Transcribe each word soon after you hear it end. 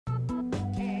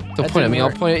Don't point at me,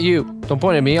 I'll point at you. Don't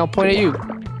point at me, I'll point at you.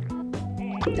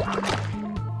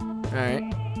 Alright.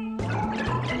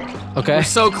 Okay. We're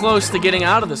so close to getting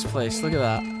out of this place. Look at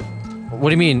that. What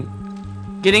do you mean?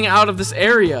 Getting out of this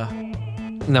area.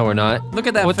 No, we're not. Look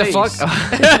at that what face. What the fuck?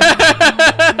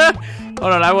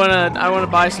 Hold on, I wanna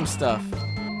buy some stuff.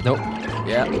 Nope.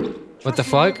 Yeah. What the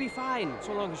fuck?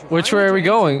 Which way are we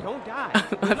going?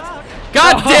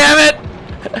 God damn it!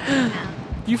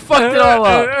 You fucked it all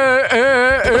up.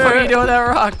 What the fuck are you doing with that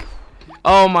rock?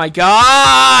 Oh my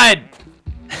god!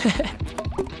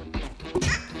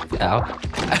 Ow.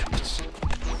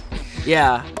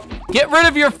 Yeah. Get rid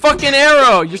of your fucking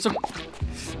arrow! You're so...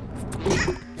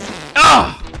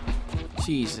 Ah!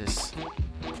 Jesus.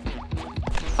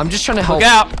 I'm just trying to help. Look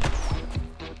out!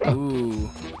 Ooh.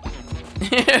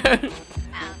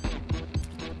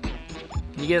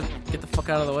 You get the fuck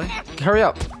out of the way. Hurry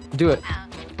up. Do it.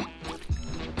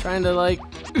 Trying to like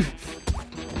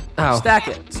Ow. Stack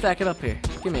it up here.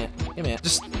 Give me it. Give me it.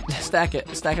 Just stack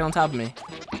it on top of me.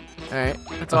 Alright,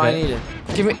 that's all I needed.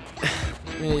 Give me.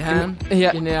 You need a hand?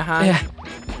 Yeah. You need a hand? Yeah.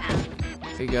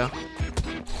 Here you go.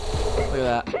 Look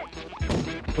at that.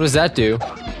 What does that do?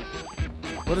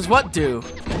 What does what do?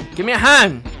 Give me a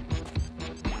hand!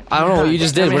 I don't know what you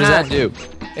just did. What does that do?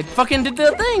 It fucking did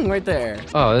the thing right there.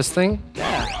 Oh, this thing?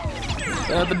 Yeah.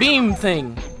 The beam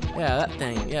thing. Yeah, that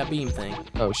thing. Yeah, beam thing.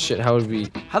 Oh shit, how would we...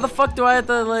 How the fuck do I have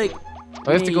to like...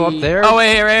 Do I have to go up there? Oh,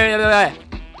 wait,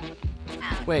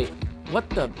 wait. What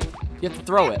the... You have to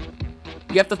throw it.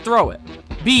 You have to throw it.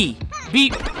 B.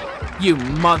 Beep. You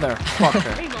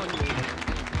motherfucker.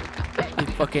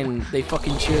 They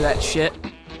fucking cheer that shit.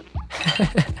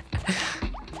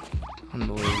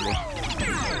 Unbelievable.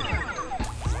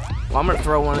 Well, I'm gonna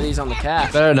throw one of these on the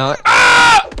cat. Better not.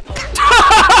 Ah!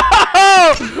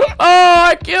 Oh,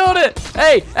 I killed it!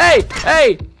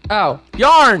 Hey! Ow.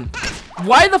 Yarn!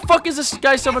 Why the fuck is this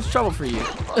guy so much trouble for you?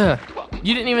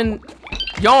 You didn't even...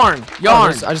 Yarn! Oh,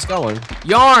 I just got one.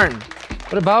 Yarn!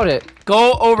 What about it?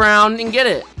 Go around and get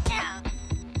it.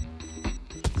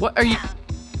 What are you...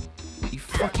 You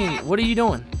fucking... What are you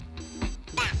doing?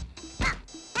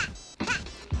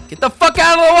 Get the fuck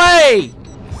out of the way!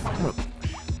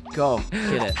 Go.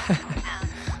 Get it.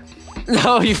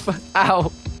 No, you...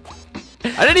 Ow.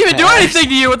 I didn't even do anything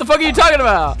to you! What the fuck are you talking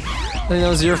about? I think that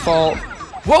was your fault.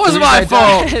 What was my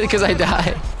fault? Because I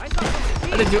died.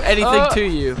 I didn't do anything to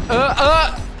you.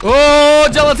 Oh,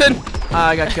 gelatin!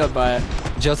 I got killed by it.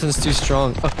 Gelatin's too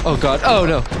strong. Oh god. Oh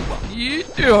no.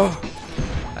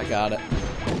 I got it.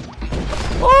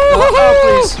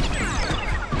 Please.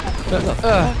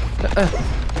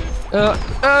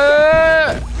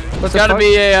 There's gotta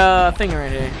be a thing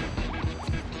right here.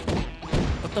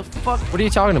 What the fuck? What are you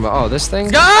talking about? Oh, this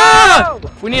thing? Ah!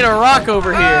 We need a rock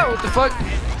over here. What the fuck?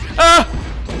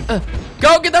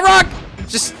 Go get the rock!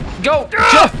 Just go.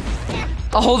 Jump.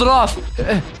 I'll hold it off.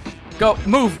 Go.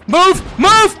 Move.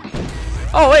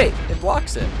 Oh, wait. It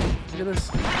blocks it. Look at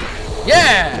this.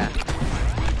 Yeah!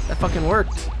 That fucking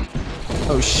worked.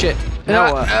 Oh, shit.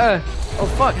 Now what? Oh,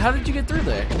 fuck. How did you get through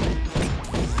there?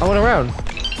 I went around.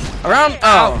 Around?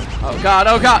 Oh. Oh, God.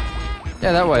 Oh, God.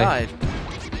 Yeah, that way. Died.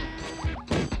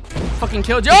 Fucking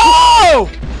killed you. Oh!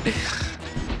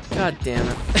 God damn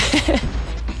it.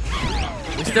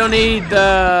 We still need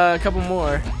a couple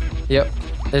more. Yep.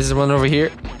 There's one over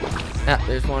here. Ah,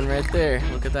 there's one right there.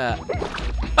 Look at that.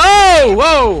 Oh!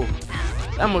 Whoa!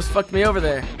 That almost fucked me over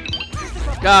there.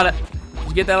 Got it. Did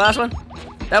you get that last one?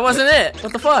 That wasn't it.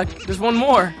 What the fuck? There's one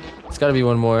more. It's gotta be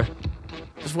one more.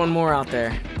 There's one more out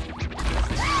there.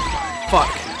 Fuck.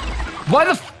 Why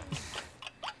the f—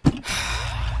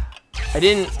 I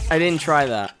didn't try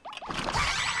that.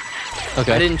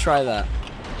 Okay. I didn't try that.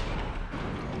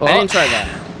 Well, I didn't try that.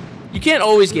 You can't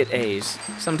always get A's.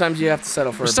 Sometimes you have to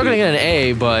settle for a B. We're still gonna get an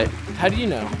A, but... How do you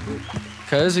know?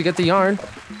 Because we get the yarn.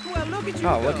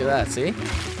 Oh, look at that, see?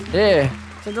 Yeah.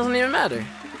 So it doesn't even matter.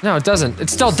 No, it doesn't. It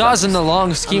still does in the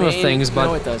long scheme of things, but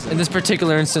no, it doesn't. in this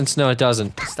particular instance, no, it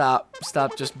doesn't. Stop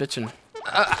just bitching.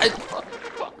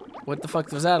 What the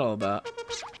fuck was that all about?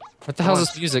 What the hell is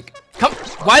this music? Come,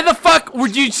 why the fuck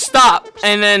would you stop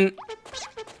and then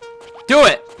do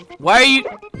it? Why are you,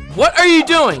 what are you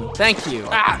doing? Thank you.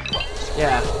 Ah.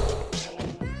 Yeah.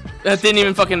 That didn't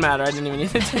even fucking matter. I didn't even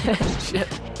need it. Shit.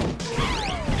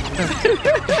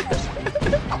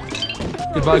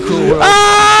 Goodbye, cool world.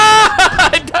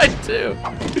 Ah! I died too.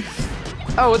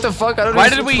 Oh, what the fuck? I don't know. Why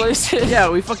did we? Yeah,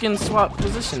 we fucking swapped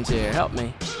positions here. Help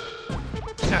me.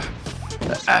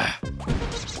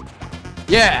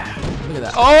 Yeah. Look at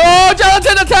that. Oh,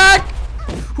 gelatin attack!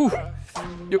 Whew.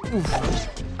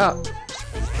 Oh.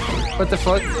 What the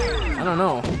fuck? I don't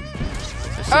know.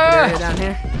 There's a secret area down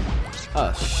here.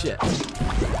 Oh, shit.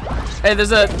 Hey,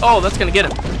 there's a... Oh, that's gonna get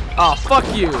him. Oh, fuck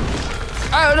you.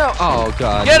 Oh, no. Oh,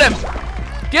 God. Get him!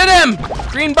 Get him!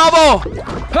 Green bubble!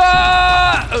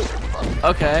 Ah!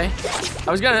 Okay.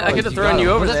 I get to throw you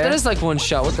over there. That is like one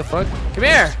shot. What the fuck? Come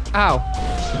here. Ow.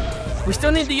 We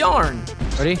still need the yarn.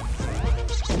 Ready?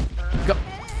 Go.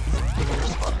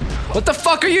 What the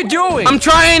fuck are you doing? I'm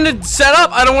trying to set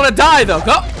up. I don't want to die, though.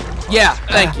 Go. Yeah,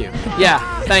 thank you.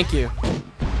 Yeah, thank you.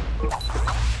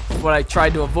 What I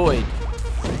tried to avoid.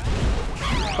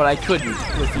 But I couldn't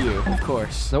with you, of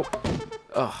course. Nope.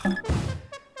 Oh.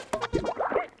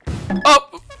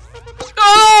 Oh!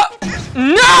 Oh!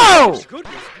 No!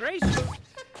 Goodness gracious.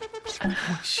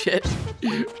 Shit.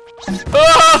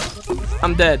 Oh!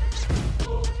 I'm dead.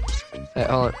 Hey,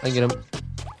 hold on. I get him.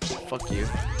 Fuck you.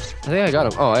 I think I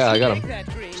got him. Oh, yeah, I got him. Make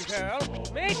that green girl.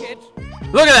 Make it.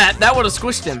 Look at that. That would have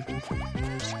squished him.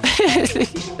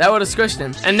 That would have squished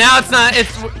him. And now it's not.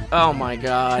 It's. Oh my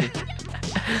god.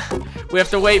 We have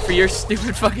to wait for your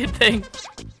stupid fucking thing.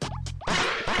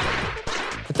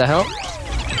 What the hell?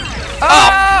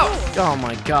 Oh! Oh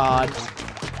my god.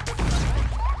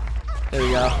 There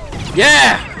we go.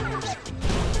 Yeah!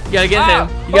 You gotta get him.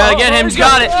 You gotta get him. You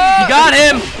got it. You got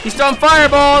him. He's throwing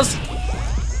fireballs.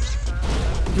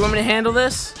 You want me to handle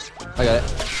this? I got it.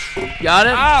 You got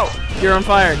it? Ow! You're on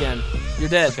fire again. You're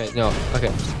dead. Okay, no.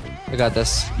 Okay. I got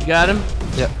this. You got him?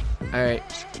 Yep. Alright.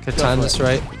 Good time this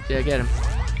right. Yeah, get him.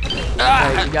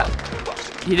 Alright, you got.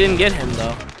 You didn't get him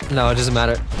though. No, it doesn't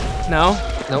matter. No?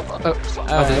 Nope. Oh,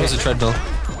 I think it was a treadmill.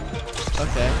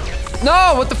 Okay.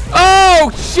 No! What the f—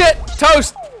 Oh shit!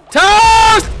 Toast!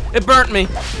 Toast! It burnt me.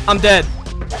 I'm dead.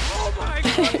 Oh my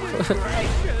goodness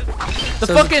gracious. The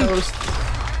fucking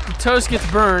toast gets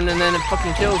burned and then it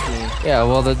fucking kills me. Yeah,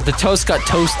 well, the toast got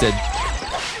toasted.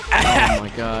 Oh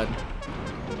my god.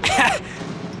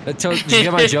 The toast. Did you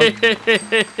get my joke?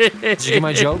 Did you get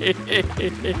my joke?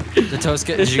 The toast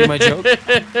get. Did you get my joke? Less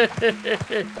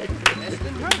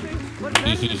than perfect, but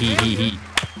better than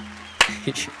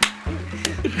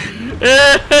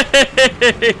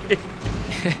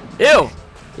Ew.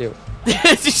 Ew.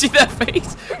 Did you see that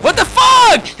face? What the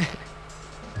fuck?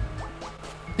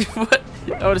 What?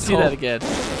 I want to see that again.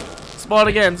 Spawn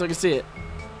again so I can see it.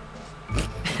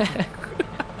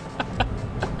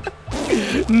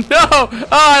 No! Oh,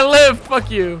 I live! Fuck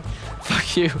you.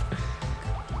 Fuck you.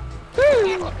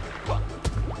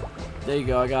 There you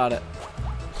go, I got it.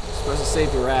 Supposed to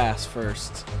save your ass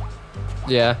first.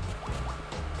 Yeah.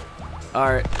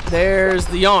 Alright, there's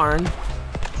the yarn.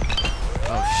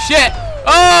 Oh, shit!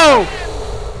 Oh!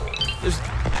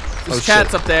 There's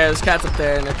cats up there, there's cats up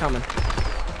there, and they're coming.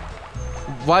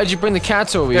 Why'd you bring the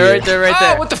cats over They're here? right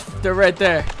there. What the f— They're right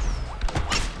there.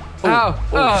 Ow!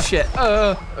 Oh, shit.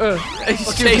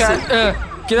 He's chasing.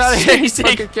 Get out of here, you Chasing.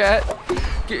 fucking cat.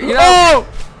 Get out. Oh!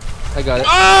 I got it.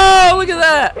 Oh, look at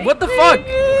that! What the fuck?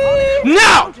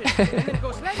 No!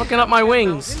 Fucking up my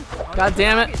wings. God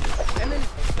damn it.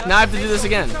 Now I have to do this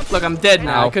again. Look, I'm dead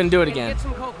now. I couldn't do it again.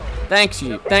 Thanks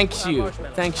you. Thanks you.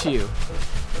 Thanks you.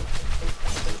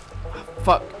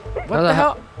 Fuck. What the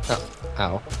hell? Oh.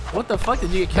 Ow. What the fuck?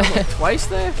 Did you get killed like twice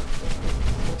there?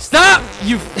 Stop!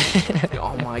 You.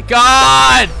 Oh my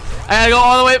god! I gotta go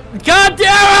all the way. God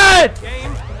damn it!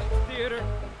 Game, theater.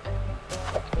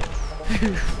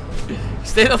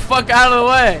 Stay the fuck out of the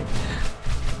way.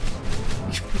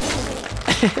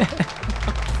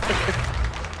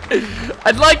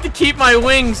 I'd like to keep my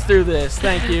wings through this.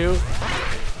 Thank you.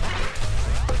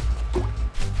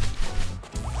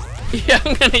 Yeah,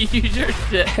 I'm gonna use your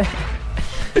shit.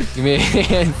 Give me a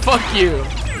hand. Fuck you.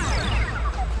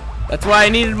 That's why I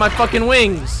needed my fucking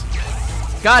wings.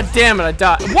 God damn it, I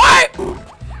died. Why?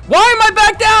 Why am I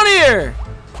back down here?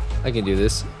 I can do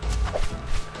this.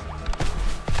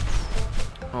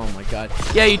 Oh my god.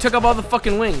 Yeah, you took up all the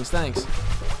fucking wings. Thanks.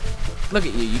 Look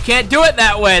at you. You can't do it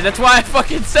that way. That's why I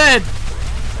fucking said.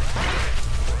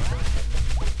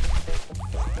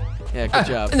 Yeah, good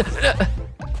job.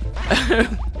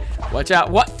 Watch out.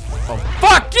 What? Oh,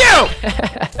 fuck you!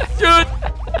 Dude.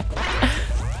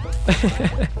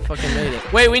 Fucking made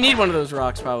it. Wait, we need one of those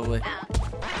rocks probably.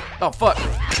 Oh, fuck.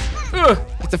 Ugh.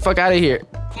 Get the fuck out of here.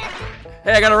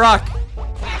 Hey, I got a rock.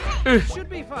 Should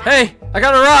be fine. Hey, I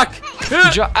got a rock.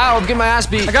 Ow, I'm getting my ass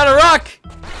beat. I got a rock.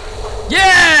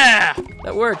 Yeah!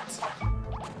 That worked.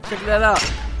 Check that out.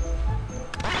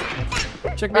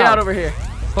 Check me out over here.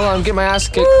 Hold on, I'm getting my ass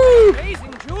kicked.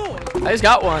 Amazing jewel. I just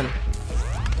got one.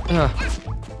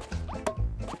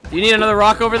 Do you need another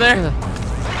rock over there?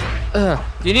 Do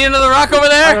you need another rock over I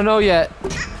there? don't know yet.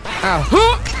 Ow.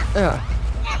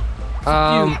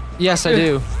 Yes, I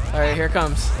do. All right, here it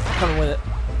comes. I'm coming with it.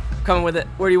 Coming with it.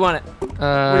 Where do you want it?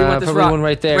 Where do you want this probably rock? one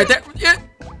right there. Right there. Yeah.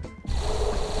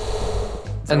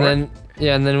 And then,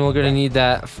 yeah, and then we're gonna need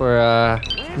that for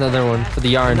another one for the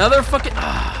yarn. Another fucking.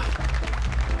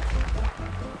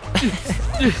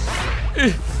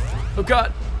 Oh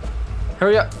god.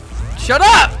 Hurry up. Shut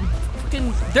up!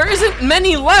 Fucking, there isn't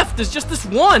many left. There's just this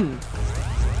one.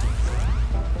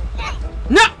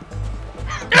 No!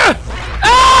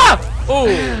 Ah! Oh,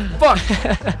 fuck.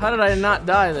 How did I not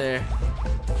die there?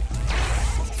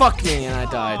 Fuck me, and I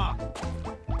died.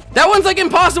 That one's like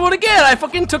impossible to get. I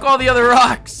fucking took all the other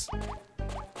rocks.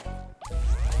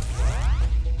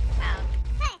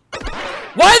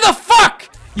 Why the fuck?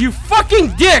 You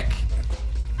fucking dick!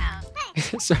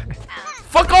 Sorry.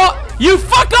 Fuck off! You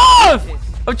fuck off!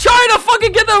 I'm trying to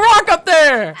fucking get the rock up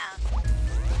there!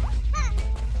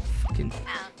 Fucking.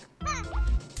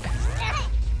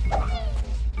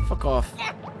 Fuck off.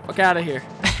 Fuck out of here.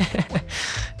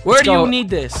 Where do you need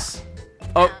this?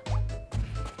 Oh.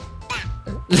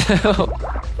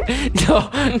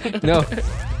 No.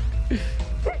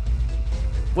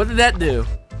 What did that do?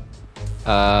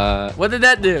 What did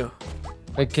that do?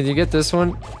 Wait, can you get this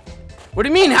one? What do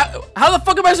you mean? How the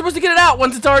fuck am I supposed to get it out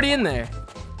once it's already in there?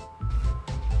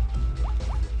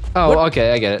 Oh, what?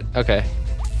 Okay, I get it. Okay.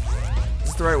 Is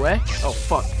this the right way? Oh,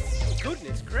 fuck.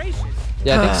 Goodness gracious.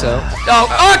 Yeah, I think so.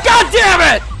 Oh, god damn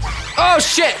it! Oh,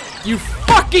 shit! You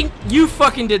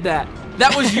fucking did that.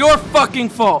 That was your fucking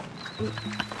fault.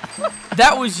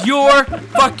 That was your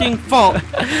fucking fault.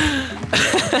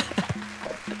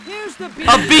 Here's the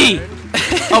A B.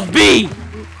 A B.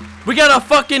 We got a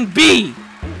fucking B.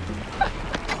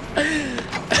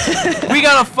 We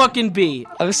got a fucking B.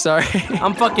 I'm sorry.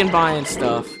 I'm fucking buying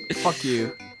stuff. Fuck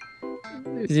you.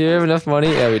 Do you have enough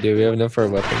money? Yeah, we do. We have enough for a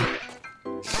weapon.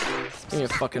 Give me a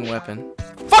fucking weapon.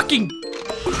 Fucking.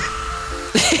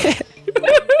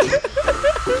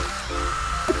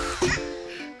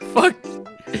 Fuck.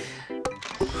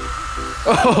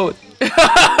 Oh.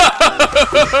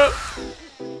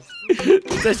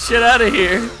 Get that shit out of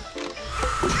here.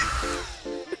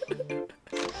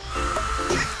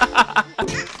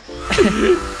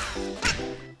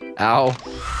 Ow.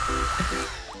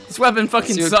 This weapon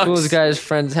fucking See what sucks. cool this guy's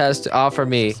friends has to offer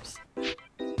me.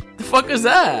 The fuck is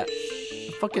that?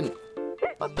 Fucking.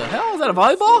 What the hell? Is that a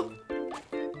volleyball?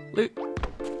 Look.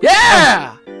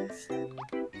 Yeah!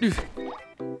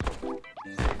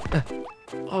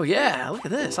 Oh yeah, look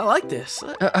at this. I like this.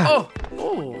 Oh.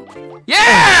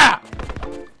 Yeah!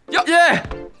 Yo. Yeah!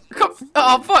 Come.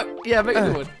 Oh fuck. Yeah, make a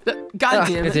good one. God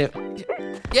damn it.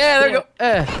 Yeah, there you go.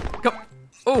 Come.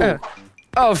 Oh.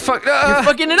 Oh fuck. You're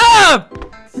fucking it up!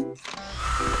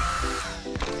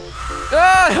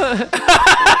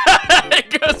 It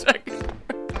goes back.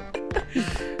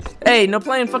 Hey, no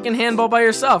playing fucking handball by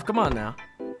yourself. Come on now.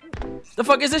 The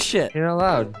fuck is this shit? You're not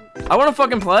allowed. I wanna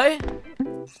fucking play?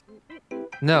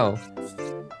 No.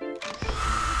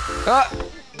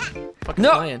 Fucking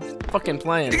No. playing. Fucking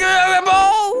playing.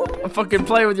 Ball! I'm fucking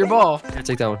playing with your ball. Here,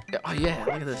 take that one. Oh yeah,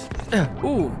 look at this.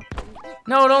 Ooh.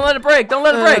 No, don't let it break. Don't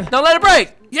let it break. Don't let it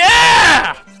break.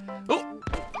 Yeah! Ooh.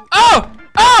 Oh!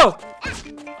 Oh!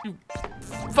 You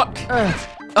fuck.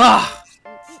 Ah.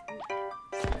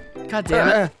 God damn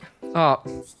it. Oh.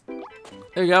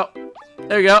 There you go.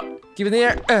 There you go. Keep it in the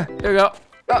air. There you go.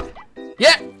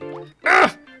 Yeah.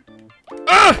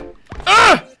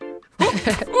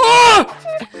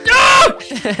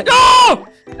 No!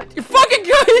 You fucking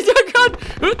God!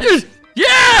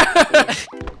 Yeah!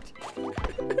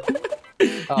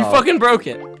 You fucking broke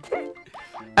it.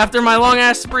 After my long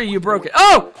ass spree, you broke it.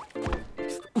 Oh!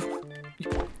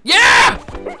 Yeah!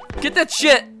 Get that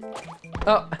shit.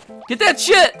 Oh. Get that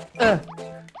shit.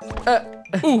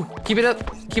 Ooh. Keep it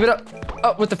up. Keep it up.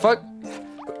 Oh, what the fuck?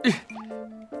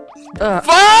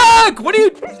 Fuck! What are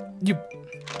you?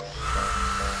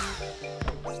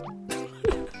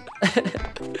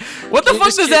 What the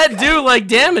fuck does that do, like,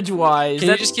 damage-wise? Can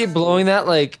you just keep blowing that,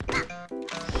 like...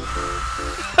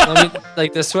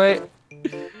 like this way?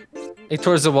 Like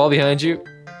towards the wall behind you?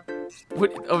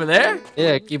 What, over there?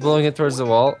 Yeah, keep blowing it towards the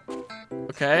wall.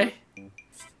 Okay.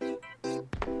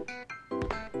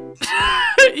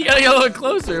 You gotta get a little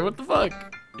closer. What the fuck?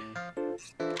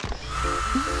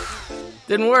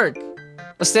 Didn't work.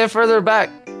 Let's stand further back.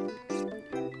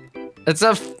 It's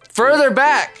a further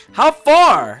back. How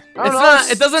far? I don't know, not.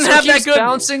 It doesn't have that good.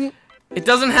 Bouncing. It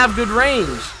doesn't have good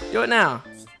range. Do it now.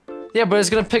 Yeah, but it's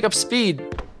gonna pick up speed.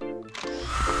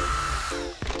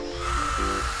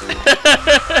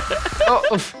 Oh.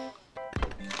 Oof.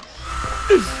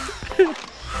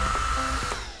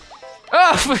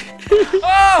 Oh.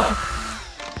 Oh.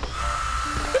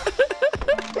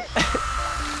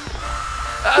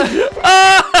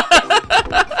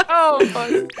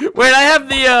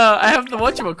 I have the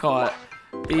whatchamacallit.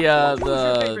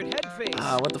 Favorite head face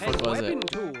what the fuck and was it? weapon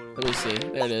tool. Let me see.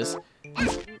 There it is.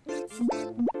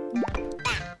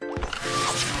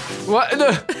 What?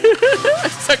 No.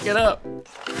 Suck it up.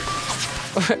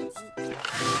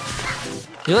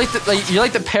 You're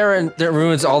like the parent that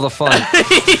ruins all the fun.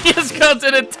 He just comes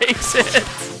in and takes it.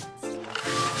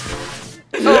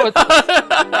 Oh,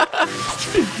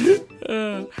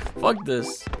 Fuck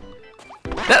this.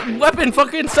 That weapon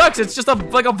fucking sucks. It's just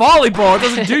like a volleyball. It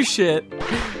doesn't do shit.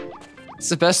 it's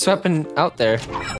the best weapon out there.